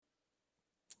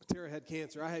Tara had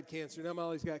cancer. I had cancer. Now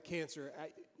Molly's got cancer.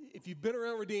 If you've been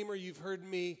around Redeemer, you've heard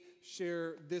me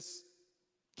share this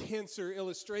cancer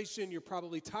illustration. You're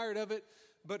probably tired of it.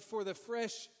 But for the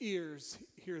fresh ears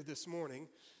here this morning,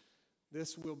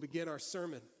 this will begin our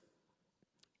sermon.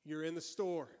 You're in the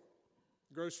store,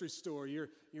 grocery store.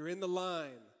 You're in the line.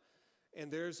 And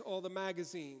there's all the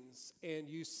magazines. And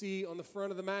you see on the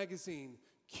front of the magazine,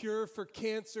 cure for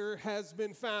cancer has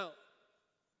been found.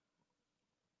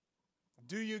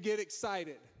 Do you get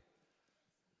excited?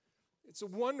 It's a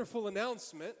wonderful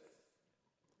announcement,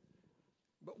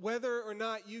 but whether or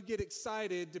not you get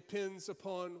excited depends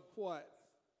upon what?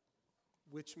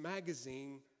 Which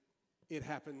magazine it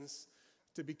happens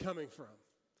to be coming from,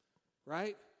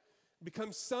 right?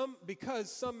 Because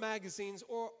some magazines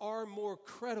are more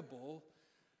credible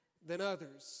than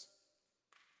others.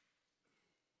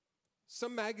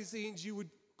 Some magazines you would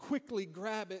quickly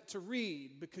grab it to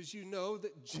read because you know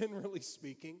that generally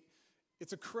speaking,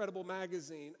 it's a credible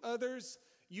magazine. Others,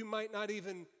 you might not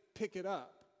even pick it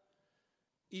up,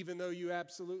 even though you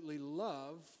absolutely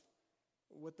love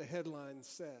what the headline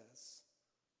says,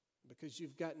 because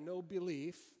you've got no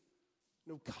belief,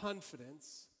 no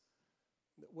confidence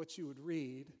that what you would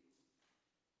read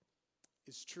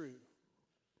is true.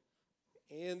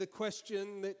 And the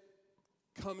question that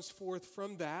comes forth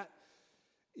from that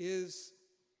is,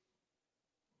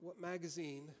 what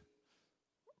magazine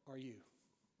are you?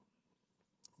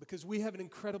 Because we have an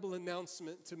incredible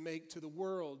announcement to make to the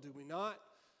world, do we not?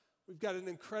 We've got an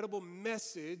incredible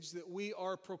message that we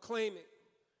are proclaiming.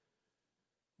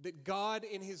 That God,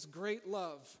 in His great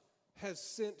love, has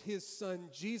sent His Son,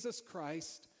 Jesus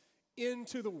Christ,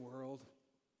 into the world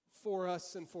for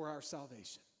us and for our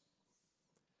salvation.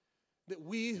 That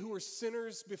we who are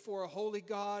sinners before a holy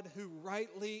God, who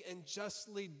rightly and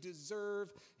justly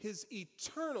deserve His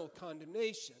eternal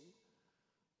condemnation,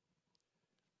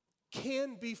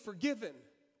 can be forgiven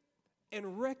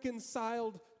and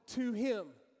reconciled to Him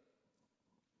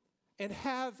and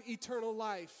have eternal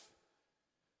life,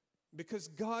 because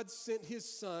God sent His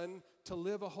Son to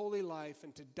live a holy life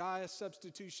and to die a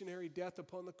substitutionary death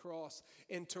upon the cross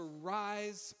and to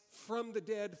rise from the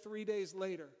dead 3 days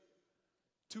later,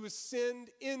 to ascend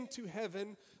into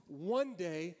heaven one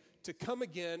day, to come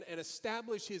again and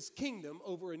establish His kingdom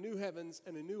over a new heavens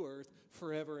and a new earth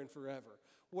forever and forever.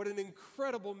 What an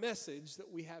incredible message that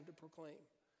we have to proclaim.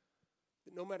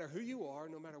 That no matter who you are,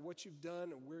 no matter what you've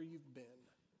done or where you've been,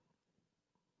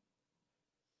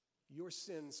 your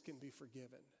sins can be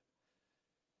forgiven.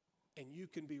 And you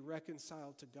can be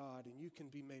reconciled to God, and you can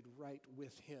be made right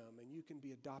with Him, and you can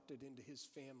be adopted into His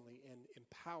family and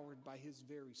empowered by His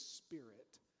very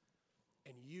Spirit,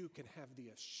 and you can have the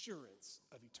assurance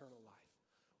of eternal life.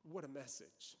 What a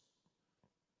message.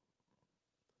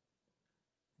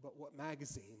 But what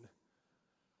magazine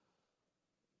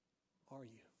are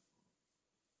you?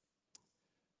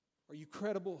 Are you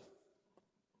credible?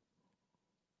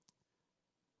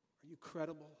 Are you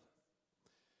credible?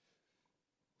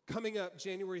 Coming up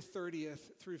January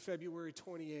 30th through February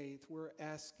 28th, we're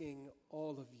asking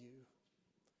all of you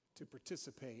to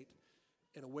participate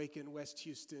in Awaken West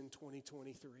Houston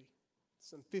 2023.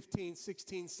 Some 15,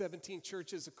 16, 17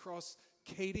 churches across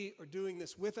Katy are doing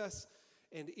this with us,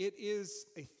 and it is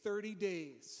a 30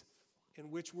 days in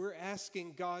which we're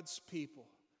asking God's people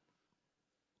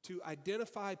to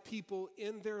identify people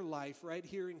in their life right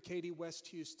here in Katy, West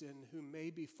Houston, who may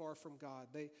be far from God.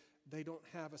 They don't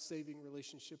have a saving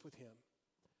relationship with Him.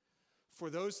 For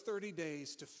those 30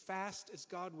 days, to fast as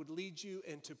God would lead you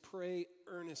and to pray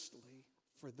earnestly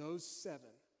for those 7.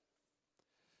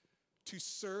 To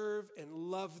serve and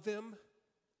love them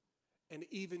and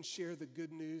even share the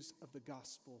good news of the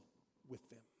gospel with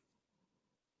them.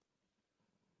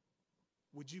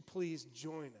 Would you please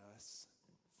join us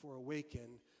for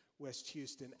Awaken West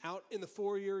Houston? Out in the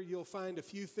foyer, you'll find a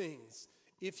few things.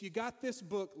 If you got this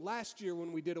book last year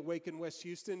when we did Awaken West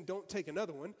Houston, don't take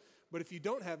another one. But if you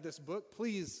don't have this book,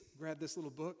 please grab this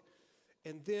little book.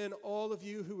 And then all of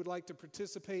you who would like to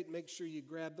participate, make sure you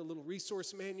grab the little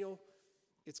resource manual.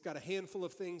 It's got a handful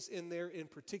of things in there, in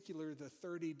particular the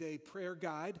 30-day prayer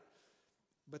guide.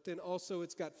 But then also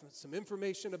it's got some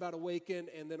information about Awaken,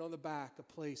 and then on the back, a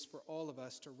place for all of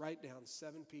us to write down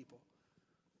 7 people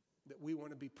that we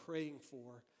want to be praying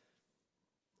for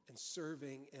and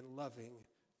serving and loving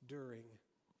during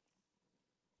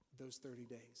those 30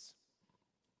 days.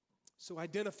 So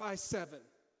identify 7.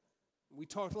 We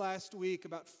talked last week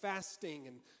about fasting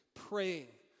and praying.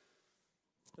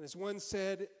 And as one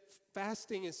said,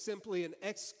 fasting is simply an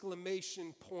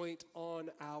exclamation point on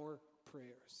our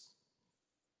prayers.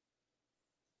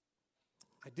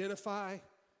 Identify,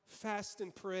 fast,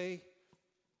 and pray.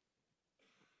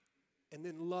 and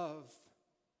then love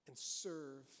and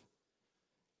serve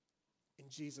in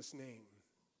Jesus' name.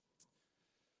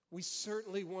 We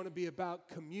certainly want to be about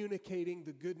communicating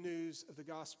the good news of the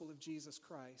gospel of Jesus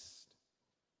Christ.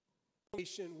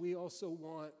 We also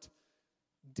want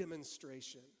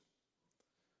demonstration.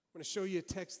 I'm going to show you a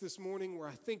text this morning where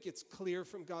I think it's clear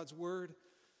from God's word,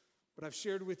 but I've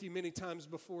shared with you many times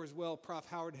before as well. Prof.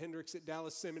 Howard Hendricks at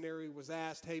Dallas Seminary was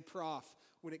asked, hey, Prof,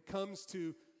 when it comes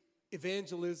to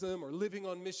evangelism or living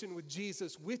on mission with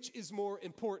Jesus, which is more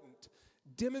important,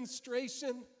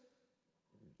 demonstration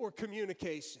or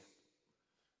communication?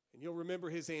 And you'll remember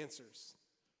his answers.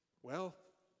 Well,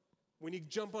 when you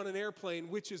jump on an airplane,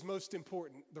 which is most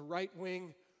important, the right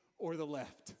wing or the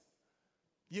left?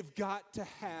 You've got to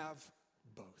have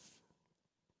both.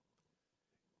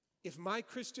 If my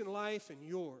Christian life and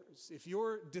yours, if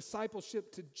your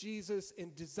discipleship to Jesus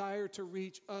and desire to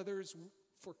reach others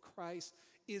for Christ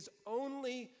is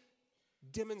only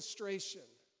demonstration,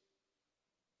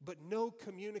 but no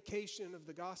communication of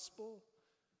the gospel,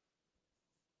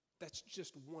 that's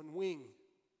just one wing,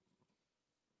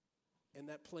 and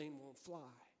that plane won't fly.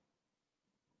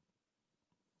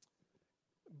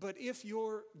 But if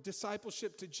your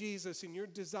discipleship to Jesus and your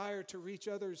desire to reach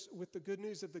others with the good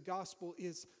news of the gospel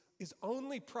is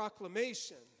only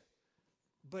proclamation,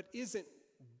 but isn't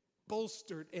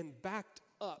bolstered and backed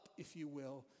up, if you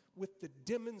will, with the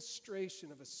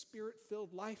demonstration of a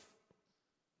spirit-filled life,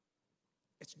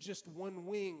 it's just one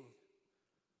wing,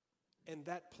 and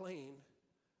that plane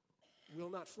will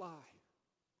not fly.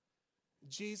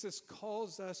 Jesus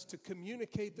calls us to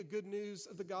communicate the good news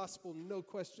of the gospel, no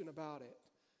question about it.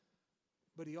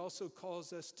 But he also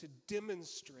calls us to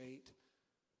demonstrate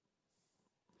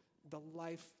the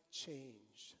life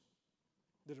change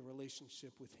that a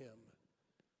relationship with him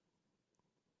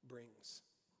brings.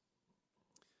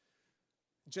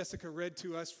 Jessica read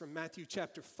to us from Matthew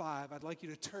chapter 5. I'd like you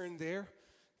to turn there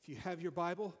if you have your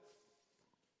Bible.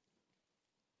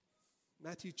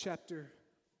 Matthew chapter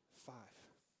 5.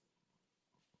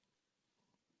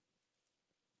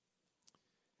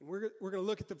 And we're going to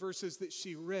look at the verses that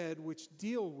she read, which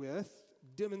deal with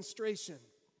demonstration.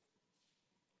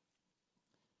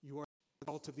 You are the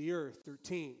salt of the earth,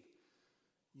 13.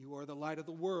 You are the light of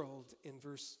the world, in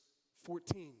verse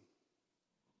 14.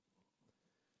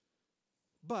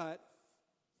 But,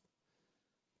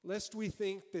 lest we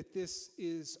think that this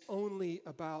is only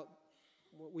about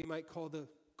what we might call the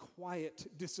quiet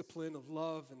discipline of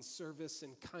love and service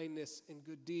and kindness and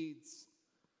good deeds,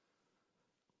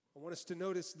 I want us to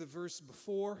notice the verses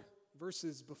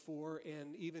before,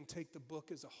 and even take the book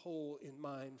as a whole in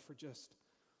mind for just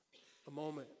a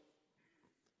moment.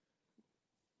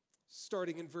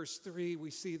 Starting in verse 3,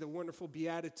 we see the wonderful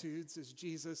Beatitudes as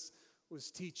Jesus was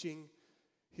teaching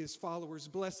his followers.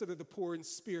 Blessed are the poor in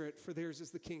spirit, for theirs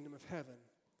is the kingdom of heaven.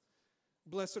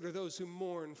 Blessed are those who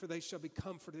mourn, for they shall be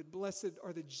comforted. Blessed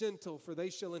are the gentle, for they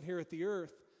shall inherit the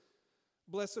earth.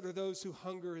 Blessed are those who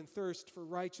hunger and thirst for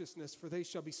righteousness, for they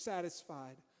shall be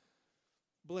satisfied.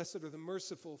 Blessed are the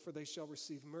merciful, for they shall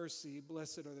receive mercy.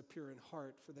 Blessed are the pure in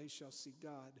heart, for they shall see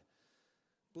God.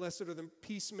 Blessed are the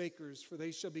peacemakers, for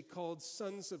they shall be called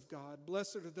sons of God.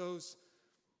 Blessed are those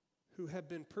who have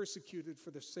been persecuted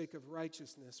for the sake of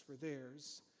righteousness, for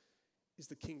theirs is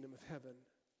the kingdom of heaven.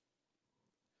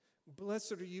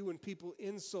 Blessed are you when people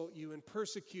insult you and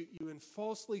persecute you and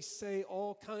falsely say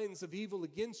all kinds of evil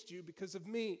against you because of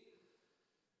me.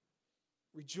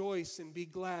 Rejoice and be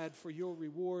glad, for your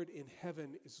reward in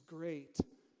heaven is great.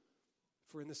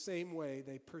 For in the same way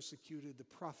they persecuted the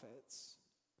prophets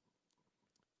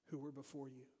who were before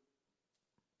you.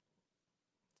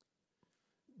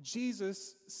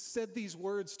 Jesus said these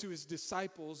words to his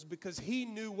disciples because he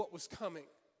knew what was coming.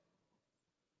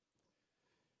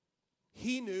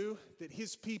 He knew that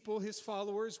his people, his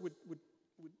followers, would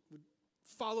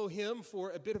follow him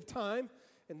for a bit of time,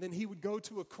 and then he would go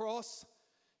to a cross.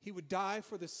 He would die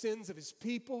for the sins of his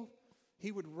people.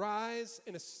 He would rise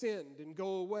and ascend and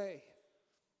go away.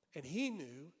 And he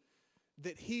knew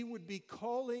that he would be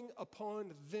calling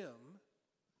upon them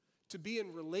to be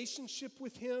in relationship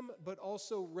with him, but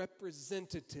also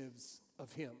representatives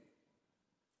of him.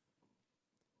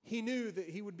 He knew that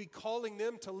he would be calling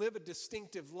them to live a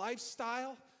distinctive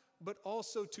lifestyle, but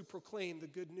also to proclaim the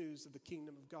good news of the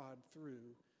kingdom of God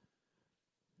through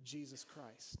Jesus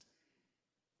Christ.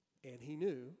 And he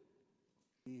knew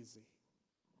easy.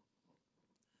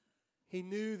 He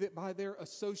knew that by their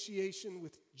association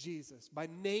with Jesus, by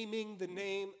naming the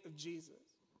name of Jesus,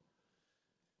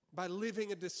 by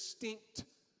living a distinct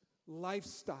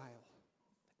lifestyle,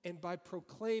 and by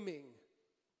proclaiming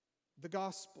the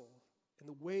gospel and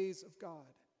the ways of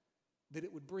God, that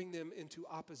it would bring them into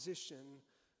opposition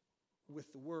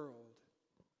with the world.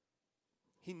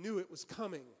 He knew it was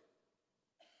coming.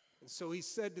 And so he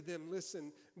said to them,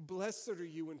 listen, blessed are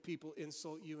you when people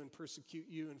insult you and persecute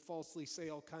you and falsely say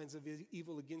all kinds of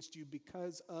evil against you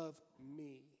because of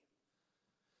me.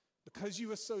 Because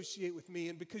you associate with me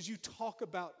and because you talk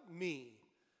about me,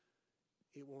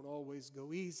 it won't always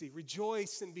go easy.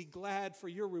 Rejoice and be glad, for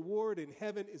your reward in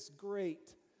heaven is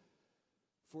great.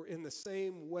 For in the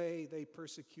same way they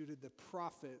persecuted the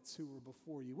prophets who were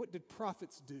before you. What did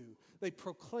prophets do? They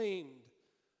proclaimed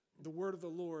the word of the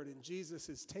Lord, and Jesus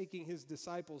is taking his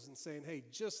disciples and saying, hey,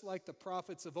 just like the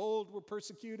prophets of old were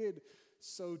persecuted,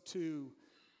 so too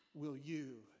will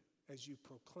you as you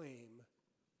proclaim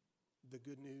the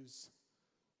good news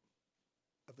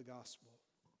of the gospel.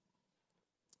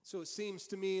 So it seems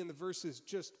to me in the verses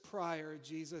just prior,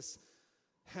 Jesus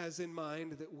has in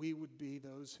mind that we would be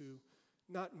those who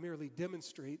not merely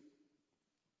demonstrate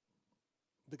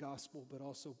the gospel, but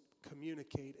also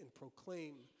communicate and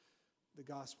proclaim the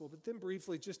gospel. But then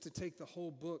briefly, just to take the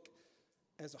whole book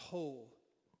as a whole.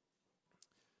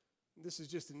 This is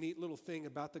just a neat little thing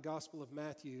about the Gospel of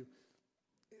Matthew.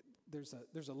 There's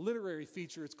a literary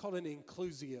feature. It's called an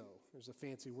inclusio. There's a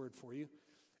fancy word for you.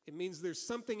 It means there's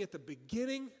something at the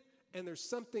beginning and there's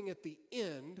something at the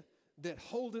end that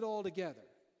hold it all together.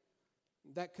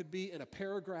 That could be in a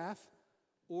paragraph,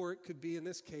 or it could be, in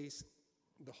this case,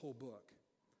 the whole book.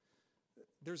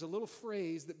 There's a little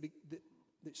phrase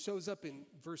that shows up in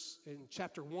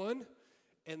chapter 1,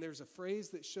 and there's a phrase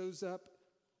that shows up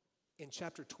in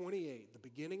chapter 28, the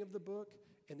beginning of the book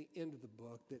and the end of the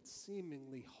book, that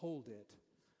seemingly hold it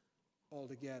all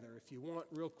together. If you want,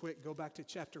 real quick, go back to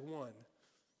chapter 1.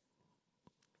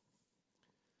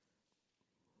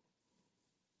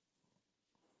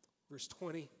 Verse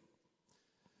 20.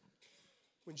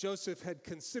 When Joseph had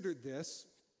considered this,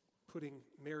 putting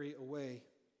Mary away,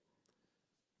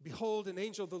 behold, an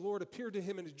angel of the Lord appeared to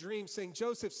him in a dream, saying,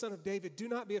 Joseph, son of David, do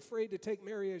not be afraid to take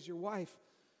Mary as your wife,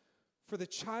 for the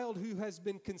child who has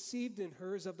been conceived in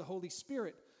her is of the Holy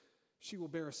Spirit. She will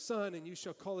bear a son, and you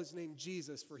shall call his name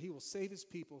Jesus, for he will save his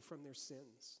people from their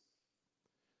sins.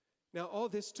 Now all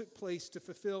this took place to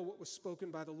fulfill what was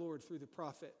spoken by the Lord through the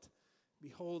prophet.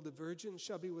 Behold, the virgin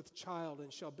shall be with child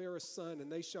and shall bear a son,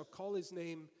 and they shall call his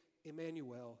name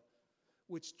Emmanuel,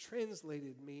 which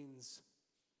translated means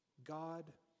God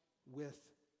with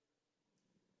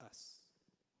us.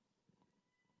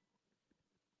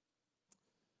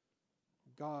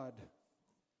 God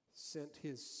sent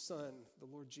his Son, the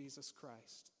Lord Jesus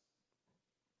Christ,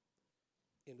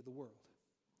 into the world.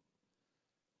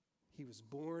 He was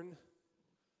born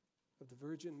of the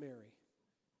Virgin Mary.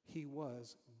 He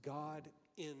was God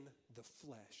in the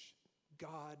flesh,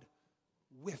 God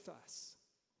with us.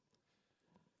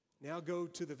 Now go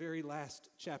to the very last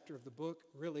chapter of the book,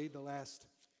 really the last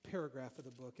paragraph of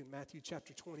the book, in Matthew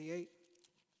chapter 28.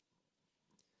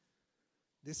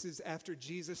 This is after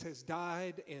Jesus has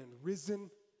died and risen.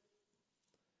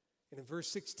 And in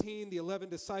verse 16, the 11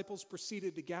 disciples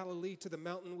proceeded to Galilee, to the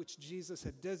mountain which Jesus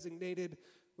had designated.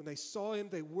 When they saw him,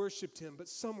 they worshiped him, but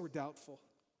some were doubtful.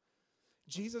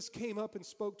 Jesus came up and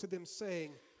spoke to them,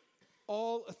 saying,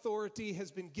 all authority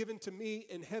has been given to me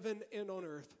in heaven and on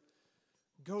earth.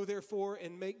 Go therefore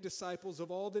and make disciples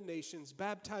of all the nations,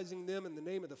 baptizing them in the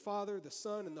name of the Father, the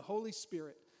Son, and the Holy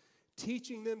Spirit,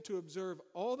 teaching them to observe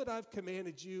all that I've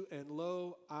commanded you, and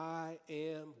lo, I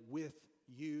am with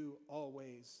you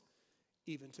always,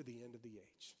 even to the end of the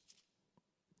age.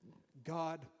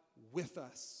 God with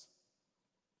us.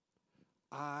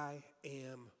 I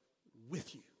am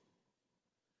with you.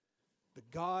 The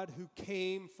God who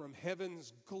came from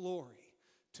heaven's glory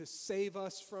to save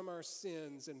us from our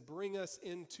sins and bring us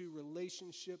into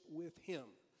relationship with him,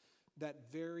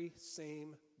 that very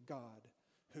same God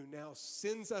who now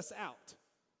sends us out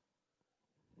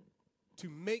to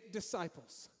make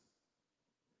disciples,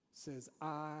 says,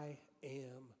 I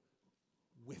am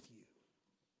with you.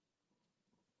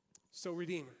 So,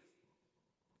 Redeemer,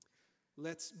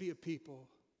 let's be a people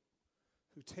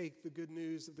who take the good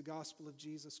news of the gospel of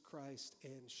Jesus Christ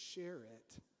and share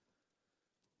it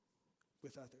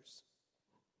with others.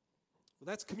 Well,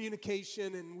 that's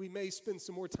communication, and we may spend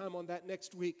some more time on that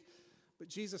next week. But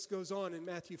Jesus goes on in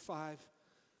Matthew 5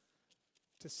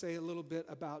 to say a little bit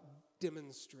about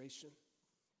demonstration.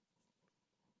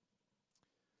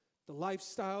 The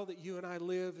lifestyle that you and I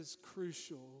live is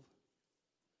crucial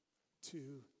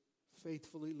to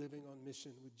faithfully living on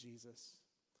mission with Jesus.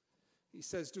 He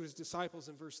says to his disciples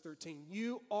in verse 13,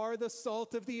 you are the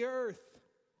salt of the earth.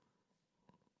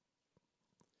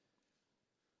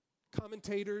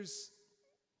 Commentators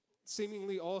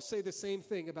seemingly all say the same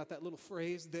thing about that little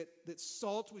phrase that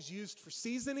salt was used for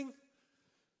seasoning,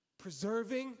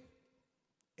 preserving,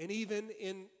 and even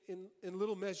in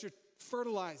little measure,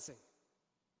 fertilizing.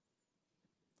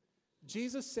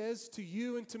 Jesus says to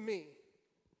you and to me,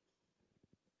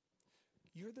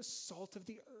 you're the salt of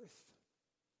the earth.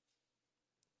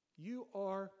 You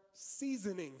are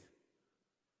seasoning.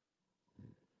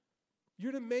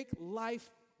 You're to make life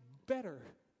better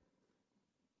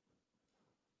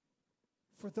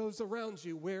for those around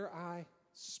you where I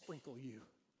sprinkle you.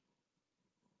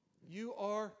 You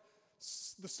are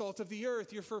the salt of the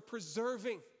earth. You're for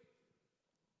preserving.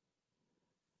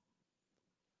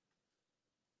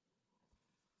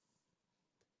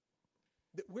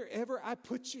 That wherever I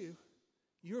put you,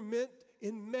 you're meant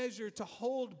in measure to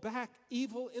hold back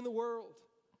evil in the world.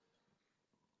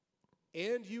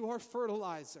 And you are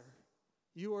fertilizer.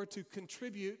 You are to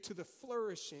contribute to the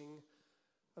flourishing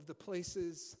of the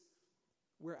places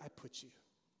where I put you.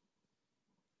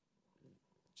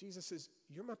 Jesus says,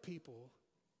 you're my people,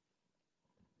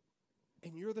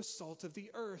 and you're the salt of the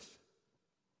earth.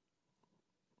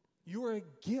 You are a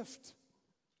gift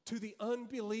to the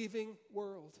unbelieving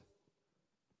world.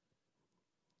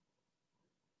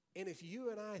 And if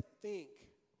you and I think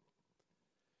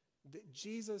that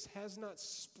Jesus has not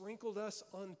sprinkled us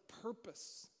on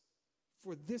purpose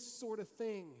for this sort of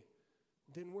thing,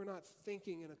 then we're not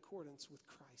thinking in accordance with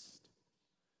Christ.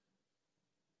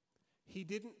 He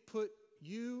didn't put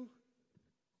you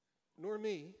nor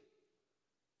me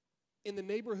in the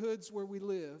neighborhoods where we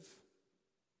live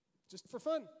just for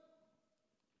fun,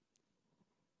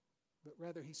 but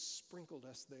rather he sprinkled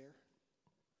us there.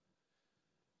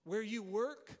 Where you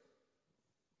work,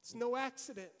 it's no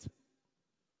accident.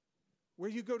 Where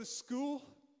you go to school,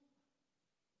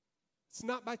 it's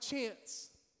not by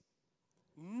chance.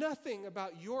 Nothing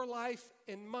about your life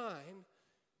and mine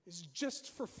is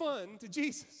just for fun to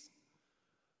Jesus.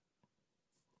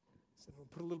 So we'll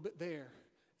put a little bit there,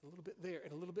 and a little bit there,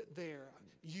 and a little bit there.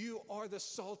 You are the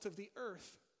salt of the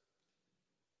earth.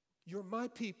 You're my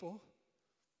people,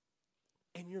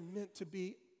 and you're meant to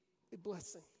be a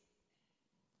blessing,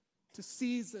 to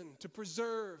season, to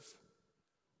preserve,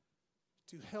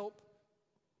 to help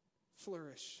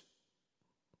flourish.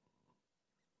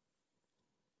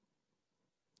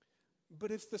 But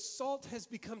if the salt has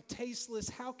become tasteless,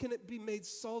 how can it be made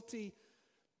salty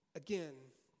again?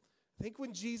 I think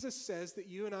when Jesus says that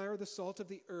you and I are the salt of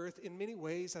the earth, in many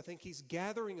ways, I think he's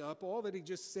gathering up all that he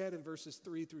just said in verses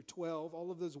 3 through 12, all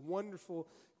of those wonderful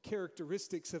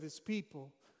characteristics of his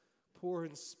people, poor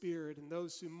in spirit, and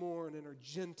those who mourn and are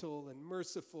gentle and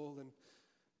merciful and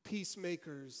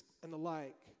peacemakers and the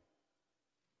like.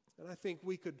 And I think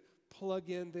we could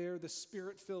plug in there the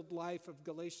spirit-filled life of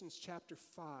Galatians chapter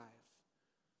 5.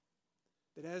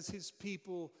 That as his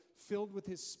people filled with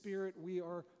his spirit, we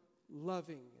are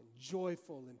loving and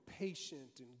joyful and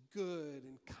patient and good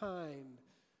and kind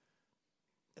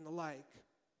and the like.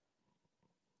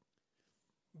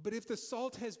 But if the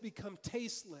salt has become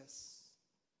tasteless,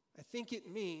 I think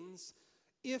it means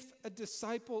if a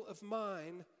disciple of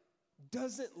mine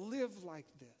doesn't live like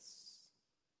this,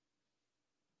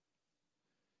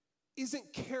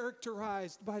 isn't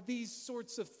characterized by these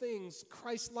sorts of things,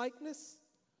 Christ-likeness,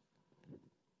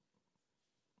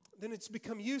 then it's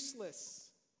become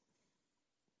useless.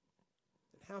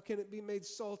 And how can it be made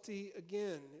salty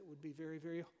again? It would be very,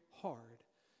 very hard.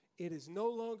 It is no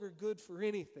longer good for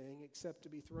anything except to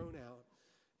be thrown out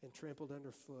and trampled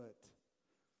underfoot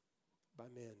by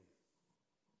men.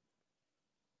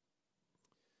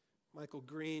 Michael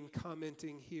Green,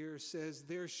 commenting here, says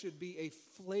there should be a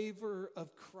flavor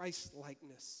of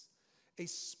Christ-likeness, a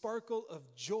sparkle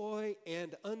of joy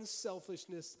and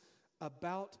unselfishness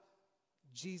about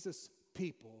Jesus'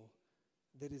 people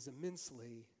that is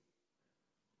immensely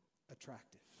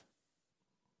attractive.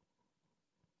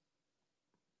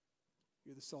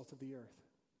 You're the salt of the earth.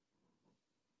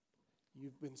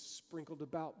 You've been sprinkled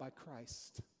about by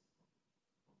Christ.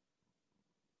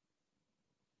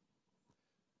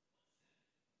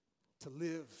 To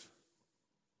live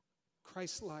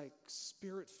Christ-like,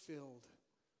 spirit-filled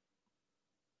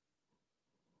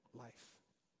life.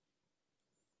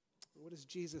 What does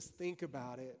Jesus think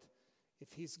about it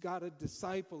if he's got a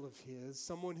disciple of his,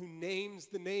 someone who names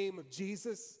the name of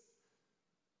Jesus,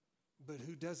 but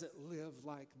who doesn't live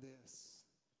like this?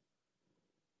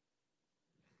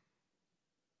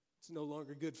 It's no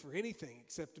longer good for anything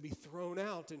except to be thrown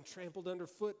out and trampled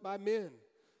underfoot by men.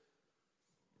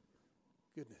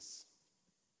 Goodness.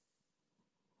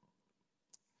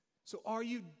 So are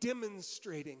you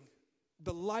demonstrating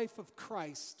the life of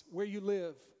Christ where you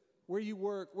live, where you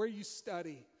work, where you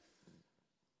study,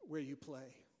 where you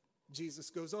play. Jesus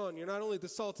goes on, you're not only the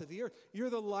salt of the earth, you're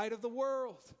the light of the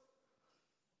world.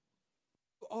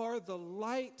 You are the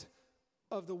light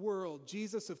of the world.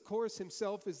 Jesus, of course,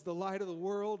 himself is the light of the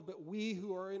world, but we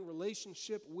who are in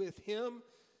relationship with him,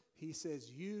 he says,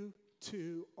 you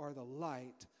too are the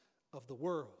light of the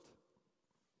world.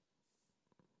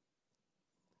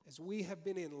 As we have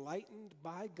been enlightened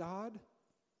by God,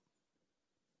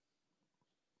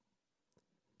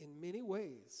 in many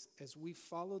ways, as we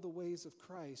follow the ways of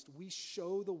Christ, we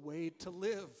show the way to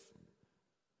live.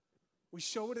 We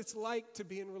show what it's like to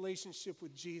be in relationship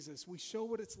with Jesus. We show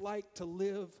what it's like to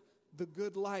live the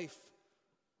good life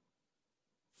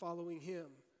following him.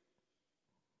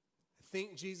 I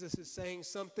think Jesus is saying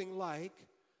something like,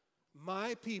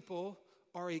 my people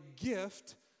are a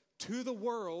gift to the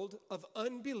world of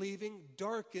unbelieving,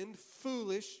 darkened,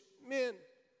 foolish men.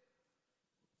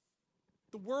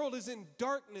 The world is in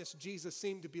darkness, Jesus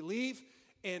seemed to believe,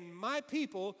 and my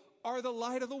people are the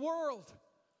light of the world.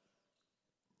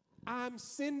 I'm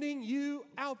sending you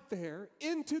out there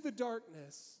into the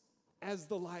darkness as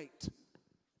the light.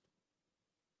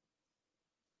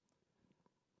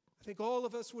 I think all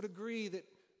of us would agree that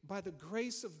by the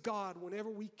grace of God, whenever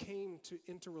we came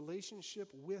into relationship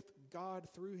with God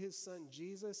through his son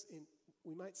Jesus, and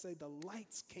we might say the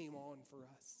lights came on for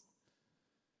us.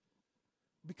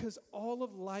 Because all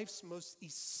of life's most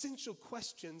essential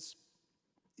questions,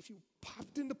 if you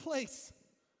popped into place,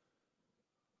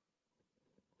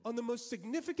 on the most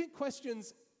significant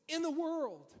questions in the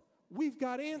world, we've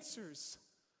got answers.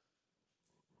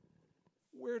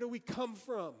 Where do we come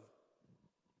from?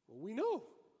 Well, we know.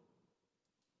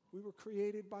 We were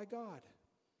created by God.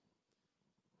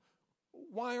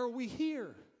 Why are we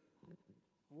here?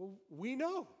 Well, we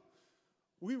know.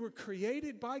 We were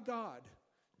created by God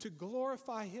to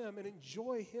glorify him and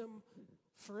enjoy him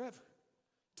forever,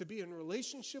 to be in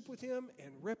relationship with him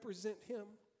and represent him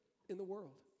in the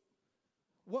world.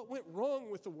 What went wrong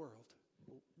with the world?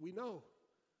 Well, we know.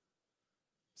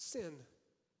 Sin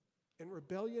and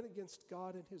rebellion against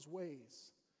God and his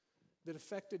ways that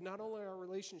affected not only our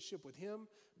relationship with him,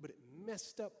 but it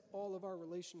messed up all of our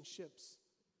relationships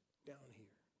down here.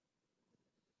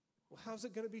 Well, how's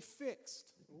it going to be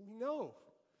fixed? Well, we know.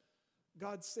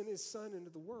 God sent his son into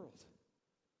the world.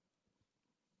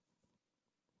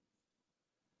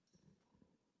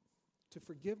 To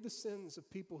forgive the sins of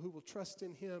people who will trust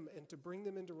in him and to bring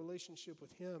them into relationship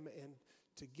with him and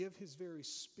to give his very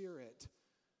spirit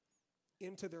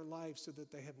into their lives so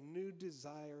that they have new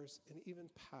desires and even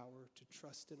power to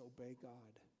trust and obey God.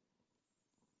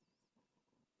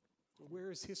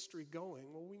 Where is history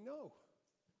going? Well, we know.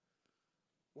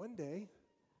 One day,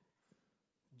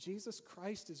 Jesus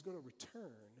Christ is going to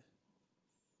return,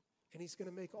 and he's going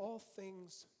to make all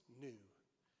things new,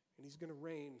 and he's going to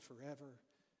reign forever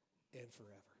and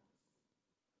forever.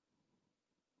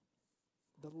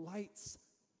 The lights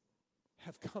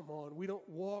have come on. We don't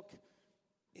walk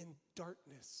in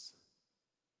darkness.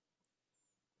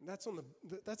 And that's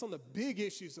on the big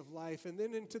issues of life. And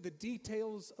then into the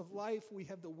details of life, we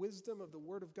have the wisdom of the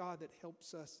Word of God that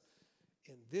helps us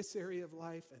in this area of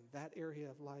life and that area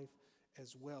of life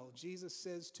as well. Jesus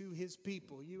says to his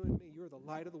people, you and me, you're the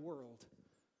light of the world.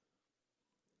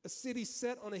 A city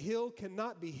set on a hill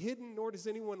cannot be hidden, nor does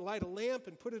anyone light a lamp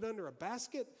and put it under a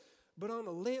basket, but on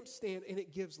a lampstand, and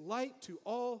it gives light to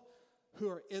all who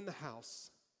are in the house.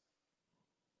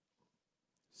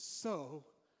 So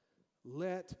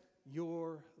let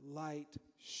your light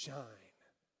shine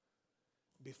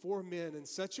before men in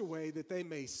such a way that they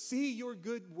may see your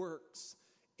good works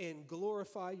and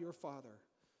glorify your Father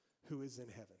who is in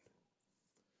heaven.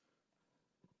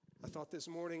 I thought this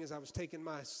morning as I was taking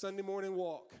my Sunday morning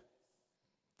walk,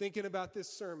 thinking about this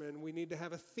sermon, we need to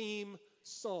have a theme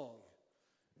song.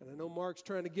 And I know Mark's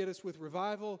trying to get us with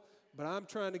revival, but I'm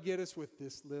trying to get us with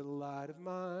this little light of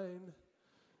mine.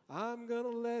 I'm going to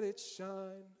let it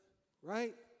shine,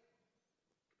 right?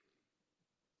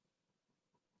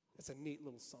 That's a neat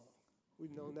little song.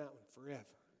 We've known that one forever.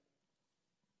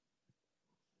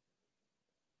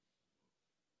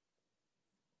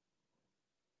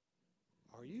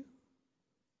 Are you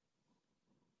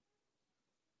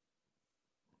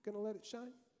going to let it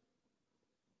shine?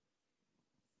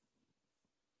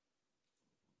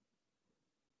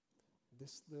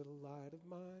 This little light of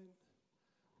mine,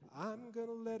 I'm going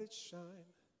to let it shine.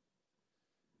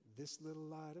 This little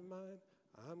light of mine,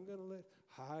 I'm going to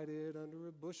hide it under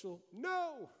a bushel.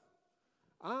 No,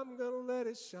 I'm going to let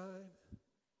it shine.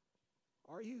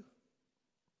 Are you?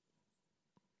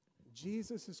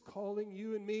 Jesus is calling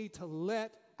you and me to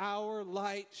let our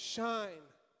light shine.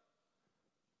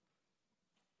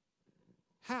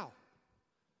 How?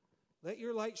 Let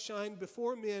your light shine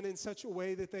before men in such a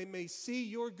way that they may see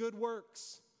your good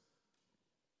works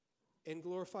and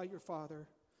glorify your Father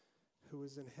who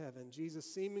is in heaven.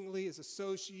 Jesus seemingly is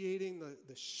associating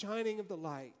the shining of the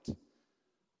light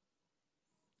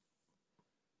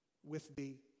with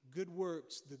the good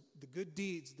works, the good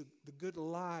deeds, the good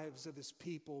lives of his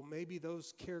people. Maybe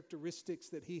those characteristics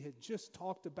that he had just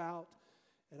talked about.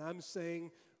 And I'm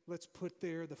saying, let's put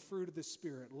there the fruit of the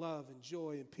Spirit: love and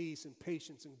joy and peace and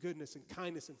patience and goodness and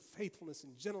kindness and faithfulness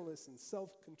and gentleness and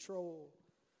self-control.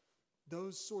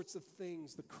 Those sorts of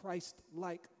things, the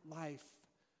Christ-like life.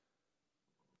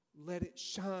 Let it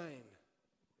shine.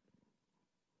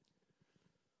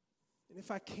 And if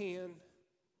I can,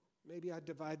 maybe I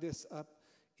divide this up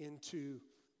into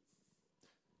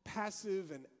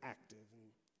passive and active,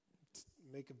 and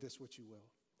make of this what you will.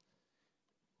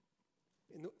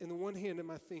 In the one hand, in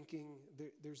my thinking,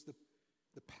 there's the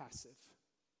passive.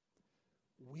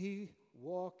 We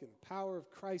walk in the power of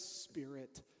Christ's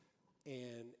Spirit,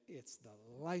 and it's the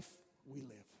life we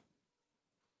live.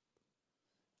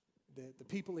 The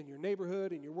people in your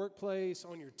neighborhood, in your workplace,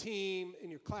 on your team, in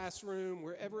your classroom,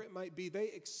 wherever it might be, they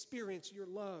experience your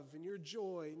love and your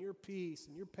joy and your peace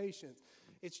and your patience.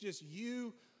 It's just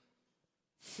you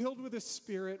filled with the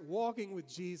Spirit, walking with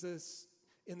Jesus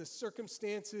in the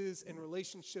circumstances and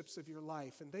relationships of your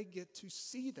life. And they get to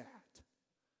see that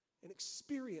and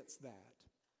experience that.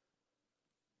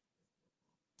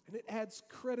 And it adds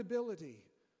credibility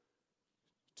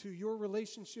to your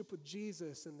relationship with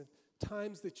Jesus and the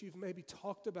times that you've maybe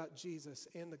talked about Jesus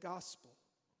and the gospel.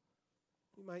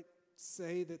 You might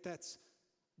say that that's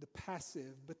the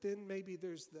passive, but then maybe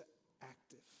there's the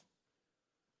active.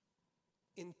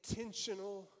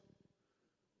 Intentional,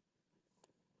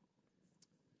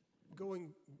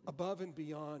 going above and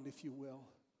beyond, if you will,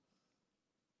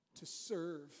 to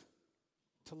serve,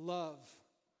 to love,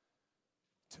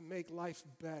 to make life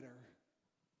better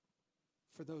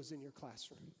for those in your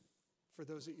classroom, for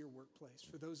those at your workplace,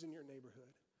 for those in your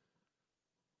neighborhood.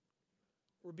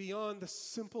 Or beyond the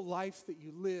simple life that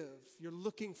you live, you're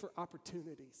looking for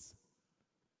opportunities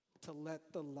to let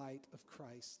the light of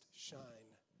Christ shine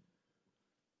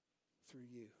through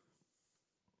you.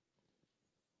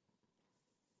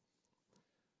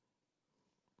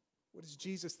 What does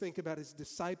Jesus think about his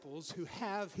disciples who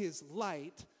have his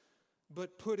light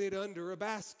but put it under a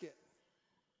basket?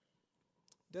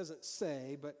 Doesn't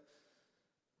say, but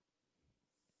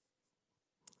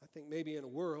I think maybe in a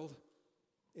word,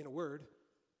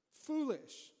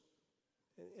 foolish.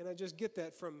 And I just get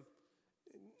that from,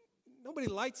 nobody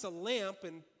lights a lamp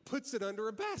and puts it under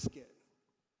a basket.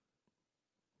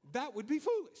 That would be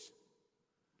foolish.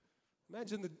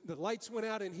 Imagine the lights went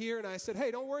out in here and I said,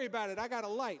 hey, don't worry about it, I got a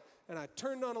light. And I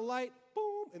turned on a light,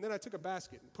 boom, and then I took a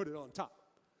basket and put it on top.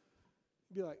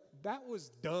 You'd be like, that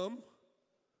was dumb.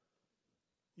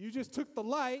 You just took the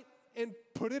light and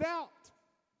put it out.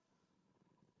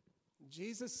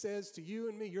 Jesus says to you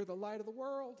and me, you're the light of the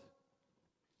world.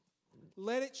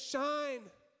 Let it shine.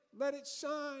 Let it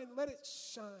shine. Let it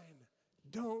shine.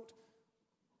 Don't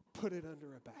put it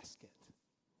under a basket.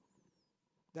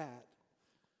 That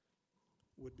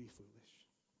would be foolish.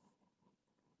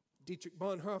 Dietrich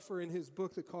Bonhoeffer, in his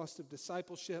book, The Cost of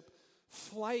Discipleship,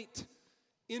 flight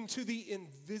into the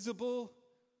invisible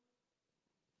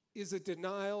is a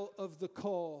denial of the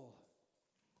call.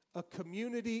 A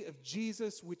community of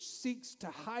Jesus which seeks to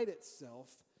hide itself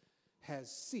has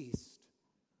ceased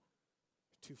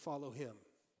to follow him.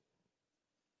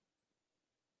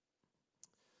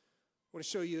 I want to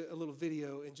show you a little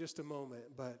video in just a moment,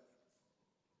 but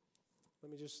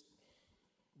let me just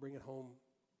bring it home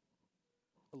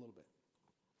a little bit.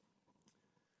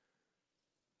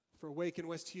 For Awaken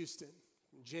West Houston,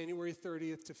 from January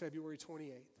 30th to February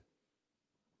 28th,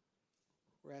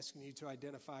 we're asking you to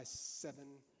identify 7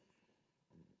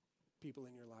 people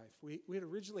in your life. We had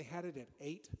originally had it at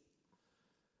 8,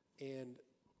 and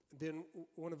then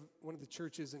one of the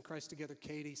churches in Christ Together,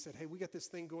 Katie, said, hey, we got this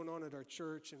thing going on at our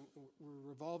church, and we're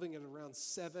revolving it around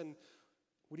 7.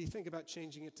 What do you think about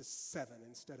changing it to 7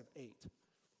 instead of 8?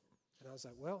 And I was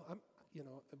like, well,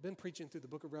 I've been preaching through the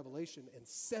book of Revelation, and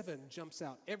 7 jumps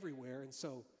out everywhere, and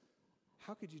so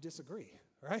how could you disagree,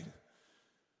 right?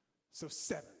 So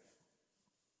 7.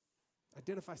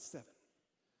 Identify 7.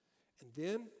 And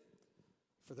then,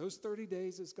 for those 30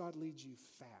 days as God leads you,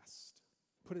 fast.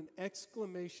 Put an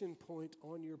exclamation point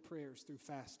on your prayers through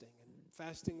fasting. And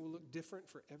fasting will look different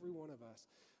for every one of us.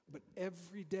 But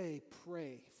every day,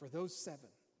 pray for those 7.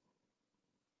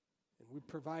 And we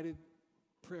provided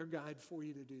prayer guide for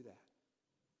you to do that.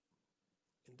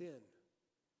 And then,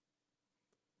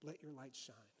 let your light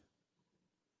shine.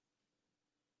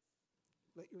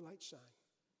 Let your light shine.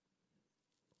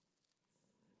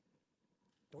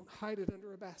 Don't hide it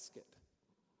under a basket.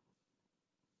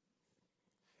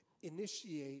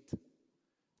 Initiate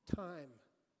time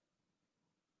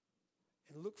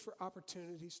and look for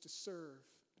opportunities to serve,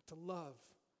 to love,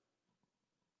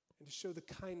 and to show the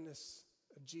kindness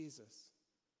of Jesus.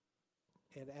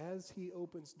 And as he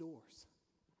opens doors,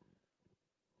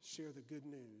 share the good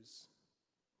news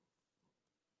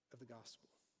of the gospel.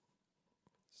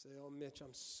 Say, oh, Mitch,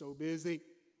 I'm so busy.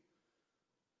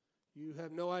 You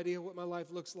have no idea what my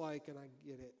life looks like, and I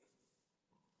get it.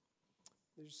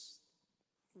 There's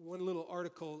one little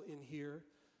article in here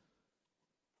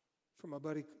from my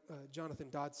buddy Jonathan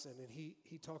Dodson, and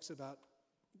he talks about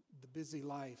the busy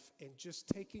life and just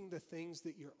taking the things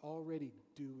that you're already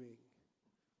doing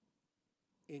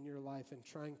in your life and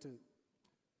trying to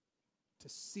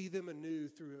see them anew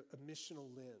through a missional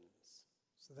lens.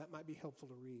 So that might be helpful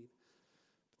to read.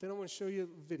 But then I want to show you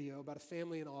a video about a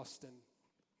family in Austin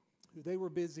who they were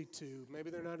busy too. Maybe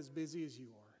they're not as busy as you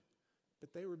are,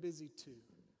 but they were busy too.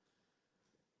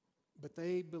 But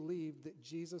they believed that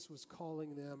Jesus was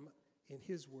calling them, in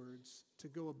his words, to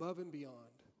go above and beyond.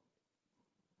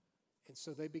 And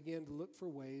so they began to look for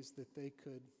ways that they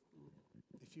could,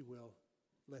 if you will,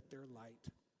 let their light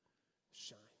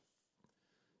shine.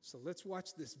 So let's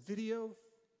watch this video,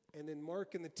 and then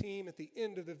Mark and the team at the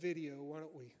end of the video, why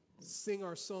don't we sing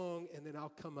our song, and then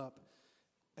I'll come up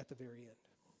at the very end.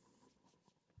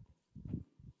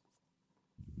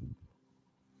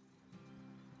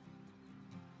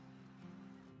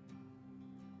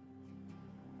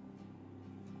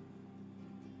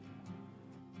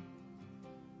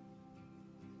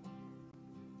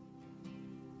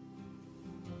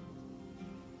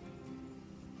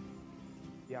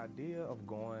 The idea of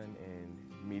going and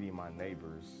meeting my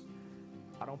neighbors,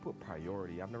 I don't put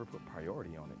priority. I've never put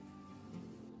priority on it.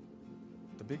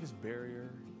 The biggest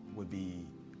barrier would be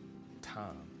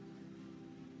time.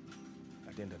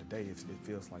 At the end of the day, it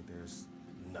feels like there's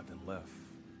nothing left.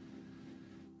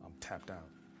 I'm tapped out.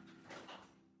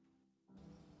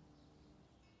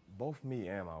 Both me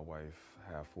and my wife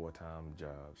have full-time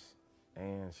jobs,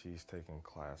 and she's taking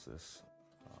classes.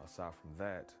 Aside from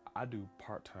that, I do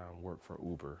part-time work for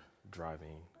Uber,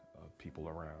 driving people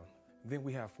around. Then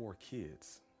we have 4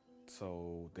 kids.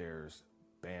 So there's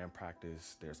band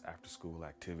practice, there's after-school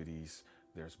activities,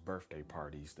 there's birthday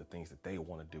parties, the things that they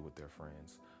want to do with their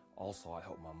friends. Also, I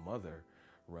help my mother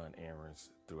run errands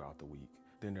throughout the week.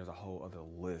 Then there's a whole other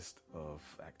list of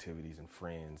activities and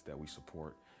friends that we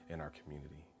support in our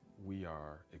community. We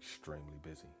are extremely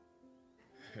busy.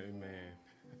 Hey, man.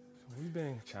 We've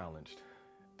been challenged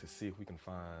to see if we can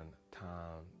find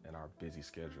time in our busy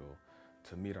schedule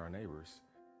to meet our neighbors.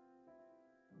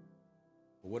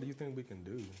 What do you think we can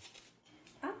do?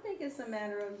 I think it's a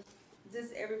matter of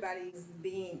just everybody's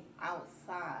being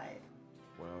outside.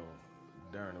 Well,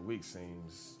 during the week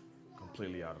seems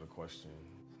completely out of the question.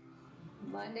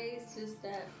 Monday's just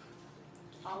that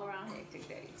all around hectic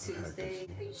day. Tuesday,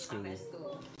 I'm at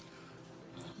school.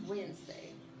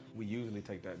 Wednesday. We usually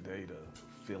take that day to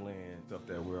fill in stuff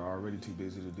that we're already too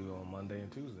busy to do on Monday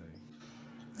and Tuesday.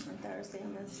 On Thursday,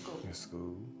 I'm in school. In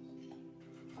school.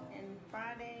 And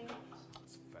Friday,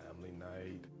 it's family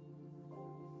night.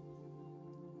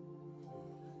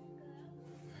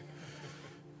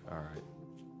 All right.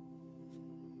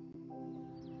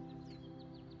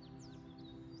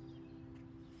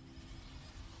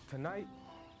 Tonight,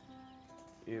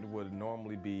 it would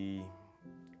normally be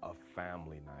a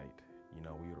family night. You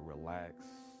know, we would relax,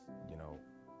 you know,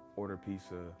 order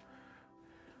pizza,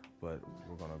 but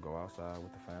we're gonna go outside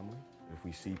with the family. If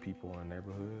we see people in the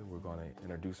neighborhood, we're gonna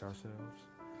introduce ourselves,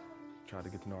 try to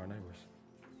get to know our neighbors.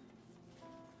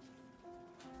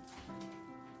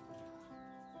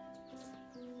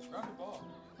 Grab the ball.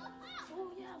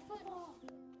 Oh yeah, football.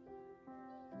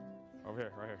 Over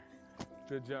here, right here.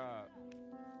 Good job.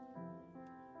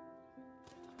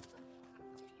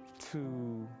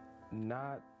 To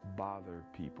not bother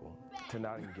people, to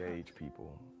not engage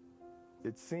people.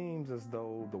 It seems as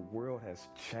though the world has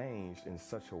changed in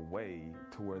such a way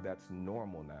to where that's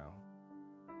normal now.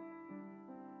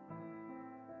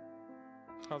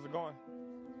 How's it going?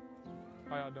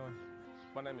 How y'all doing?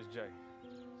 My name is Jay.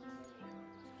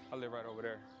 I live right over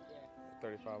there,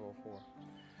 3504.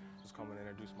 Just coming to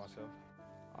introduce myself.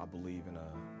 I believe in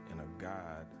a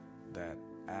God that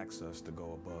asks us to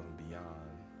go above and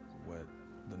beyond what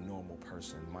the normal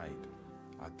person might.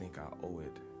 I think I owe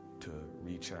it to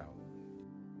reach out.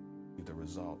 The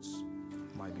results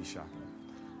might be shocking.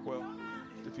 Well,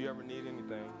 if you ever need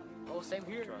anything, Oh, same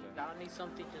here. Y'all need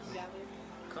something, just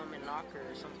come and knock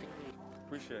or something.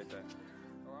 appreciate that.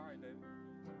 All right, David.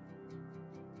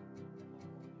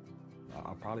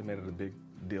 I probably made it a big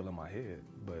deal in my head,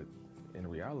 but in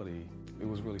reality, it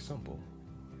was really simple.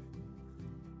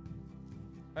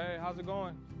 Hey, how's it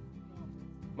going?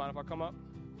 Mind if I come up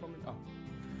for me? Oh.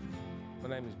 My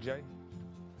name is Jay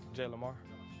Lamar.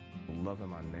 Loving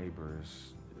my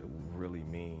neighbors really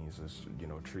means is,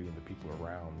 treating the people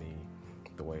around me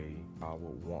the way I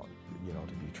would want,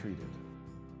 to be treated.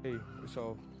 Hey,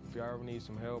 so if you ever need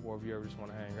some help or if you ever just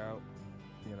want to hang out,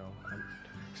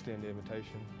 extend the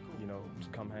invitation, to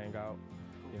come hang out.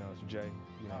 It's Jay,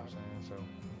 you know what I'm saying?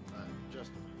 So,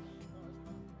 Justin.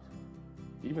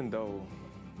 Even though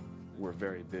we're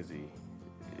very busy,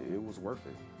 it was worth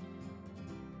it.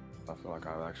 I feel like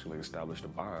I actually established a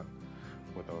bond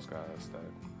with those guys that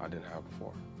I didn't have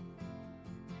before.